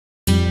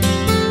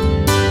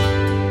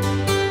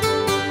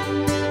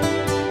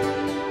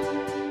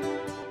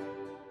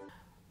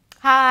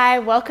Hi,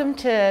 welcome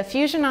to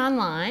Fusion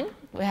Online.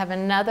 We have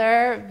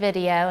another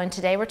video, and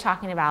today we're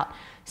talking about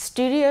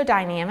studio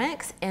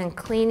dynamics and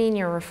cleaning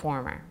your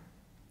reformer.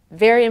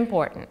 Very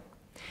important.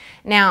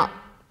 Now,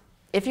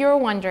 if you were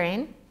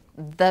wondering,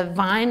 the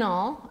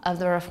vinyl of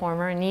the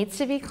reformer needs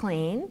to be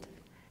cleaned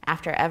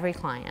after every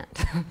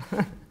client.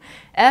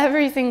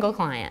 Every single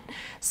client.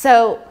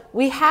 So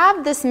we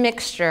have this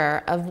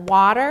mixture of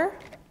water,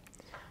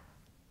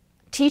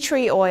 tea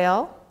tree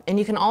oil, and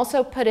you can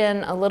also put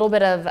in a little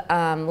bit of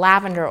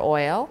lavender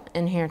oil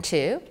in here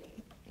too,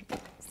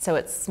 so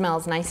it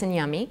smells nice and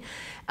yummy.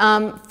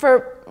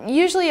 For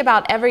usually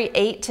about every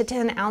 8 to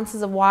 10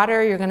 ounces of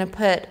water, you're going to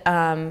put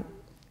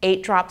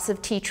 8 drops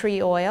of tea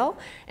tree oil,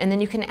 and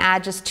then you can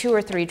add just 2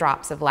 or 3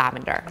 drops of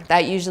lavender.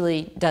 That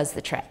usually does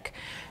the trick.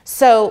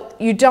 So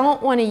you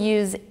don't want to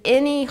use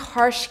any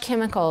harsh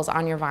chemicals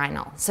on your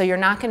vinyl. So you're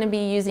not going to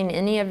be using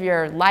any of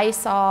your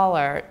Lysol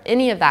or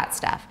any of that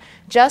stuff.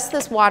 Just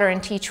this water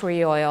and tea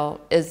tree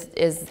oil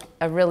is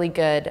a really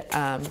good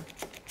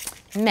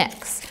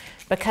mix,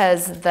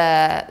 because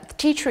the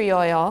tea tree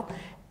oil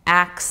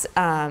acts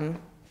to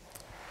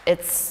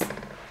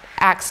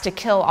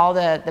kill all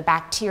the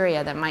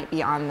bacteria that might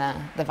be on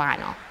the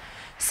vinyl.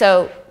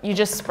 So you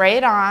just spray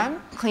it on,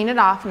 clean it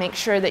off, make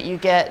sure that you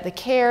get the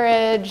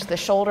carriage, the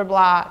shoulder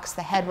blocks,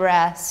 the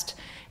headrest,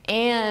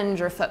 and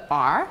your foot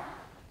bar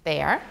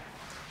there.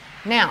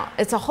 Now,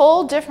 it's a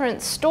whole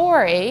different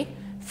story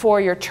for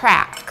your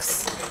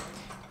tracks.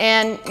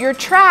 And your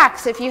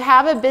tracks, if you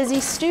have a busy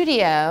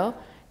studio,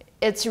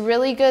 it's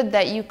really good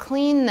that you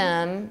clean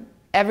them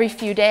every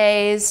few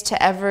days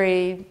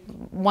to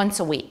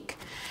once a week.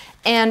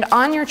 And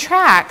on your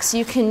tracks,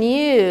 you can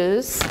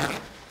use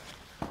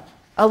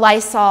a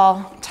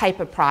Lysol type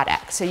of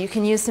product. So you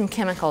can use some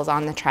chemicals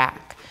on the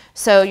track.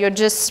 So you'll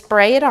just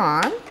spray it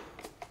on,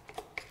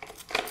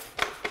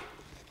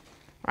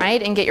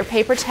 right? And get your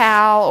paper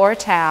towel or a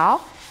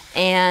towel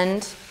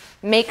and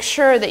make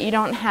sure that you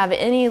don't have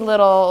any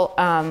little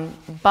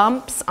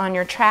bumps on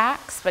your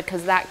tracks,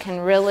 because that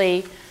can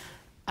really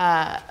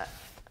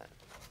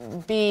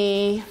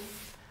be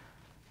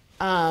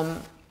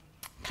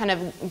kind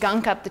of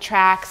gunk up the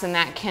tracks, and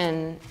that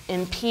can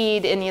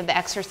impede any of the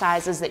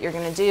exercises that you're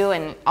going to do,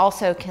 and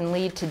also can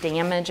lead to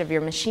damage of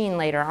your machine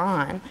later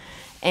on,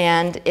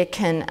 and it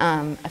can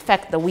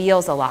affect the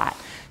wheels a lot.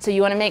 So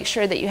you want to make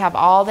sure that you have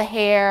all the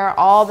hair,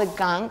 all the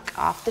gunk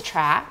off the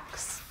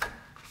tracks.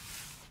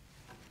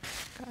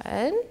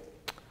 Good.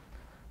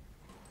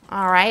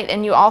 All right,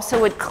 and you also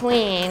would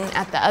clean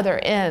at the other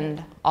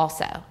end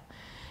also.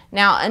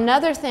 Now,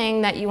 another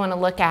thing that you want to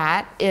look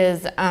at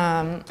is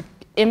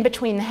in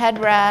between the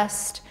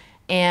headrest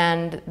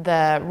and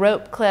the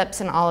rope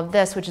clips and all of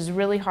this, which is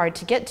really hard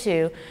to get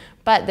to,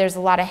 but there's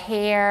a lot of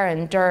hair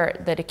and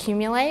dirt that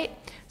accumulate.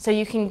 So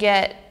you can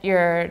get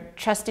your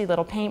trusty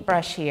little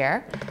paintbrush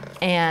here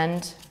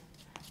and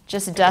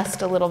just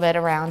dust a little bit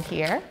around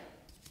here,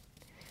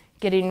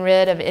 getting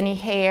rid of any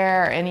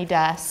hair or any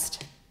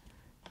dust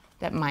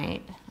that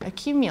might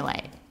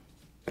accumulate.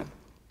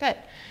 Good.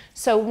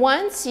 So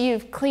once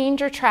you've cleaned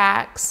your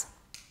tracks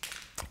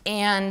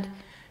and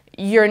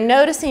you're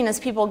noticing as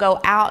people go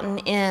out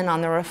and in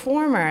on the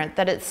reformer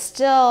that it's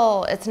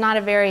not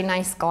a very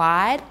nice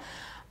glide,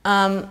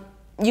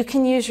 you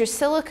can use your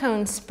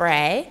silicone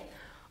spray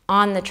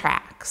on the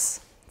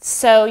tracks.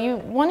 So you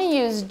want to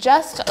use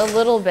just a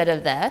little bit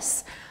of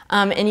this,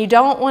 and you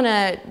don't want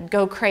to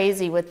go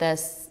crazy with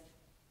this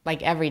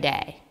like every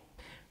day.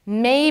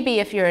 Maybe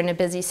if you're in a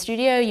busy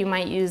studio, you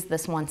might use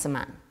this once a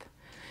month.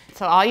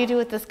 So all you do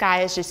with this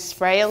guy is just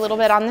spray a little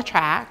bit on the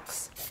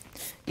tracks.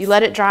 You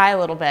let it dry a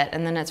little bit,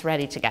 and then it's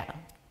ready to go.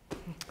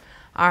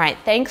 All right,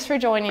 thanks for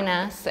joining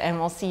us, and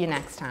we'll see you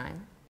next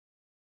time.